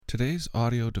Today's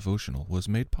audio devotional was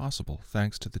made possible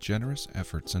thanks to the generous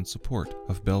efforts and support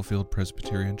of Bellefield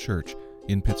Presbyterian Church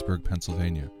in Pittsburgh,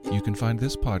 Pennsylvania. You can find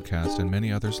this podcast and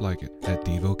many others like it at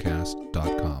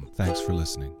Devocast.com. Thanks for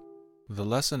listening. The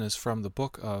lesson is from the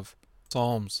book of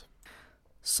Psalms.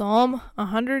 Psalm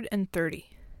 130.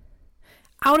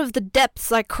 Out of the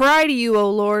depths I cry to you,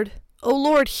 O Lord. O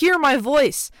Lord, hear my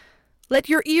voice. Let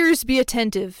your ears be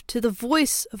attentive to the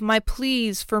voice of my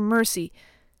pleas for mercy.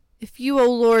 If you,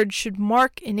 O Lord, should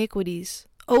mark iniquities,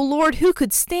 O Lord, who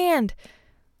could stand?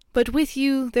 But with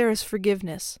you there is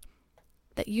forgiveness,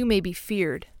 that you may be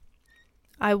feared.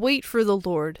 I wait for the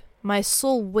Lord, my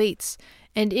soul waits,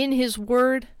 and in his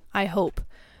word I hope.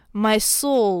 My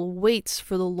soul waits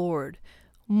for the Lord,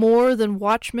 more than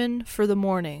watchmen for the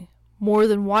morning, more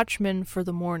than watchmen for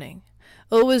the morning.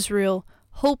 O Israel,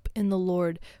 hope in the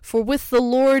Lord, for with the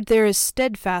Lord there is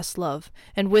steadfast love,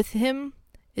 and with him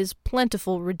is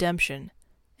plentiful redemption,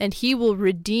 and he will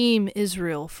redeem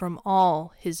Israel from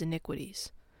all his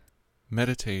iniquities.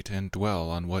 Meditate and dwell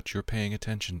on what you're paying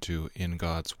attention to in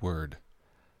God's Word.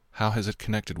 How has it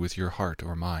connected with your heart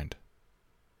or mind?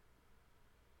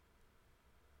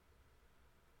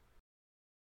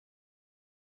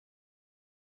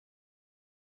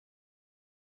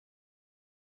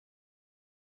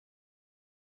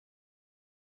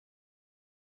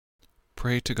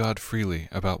 Pray to God freely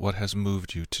about what has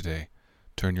moved you today.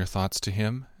 Turn your thoughts to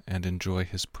Him and enjoy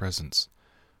His presence.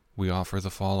 We offer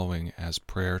the following as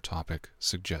prayer topic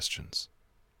suggestions.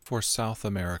 For South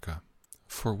America,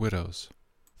 for widows.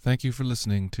 Thank you for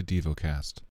listening to Devocast.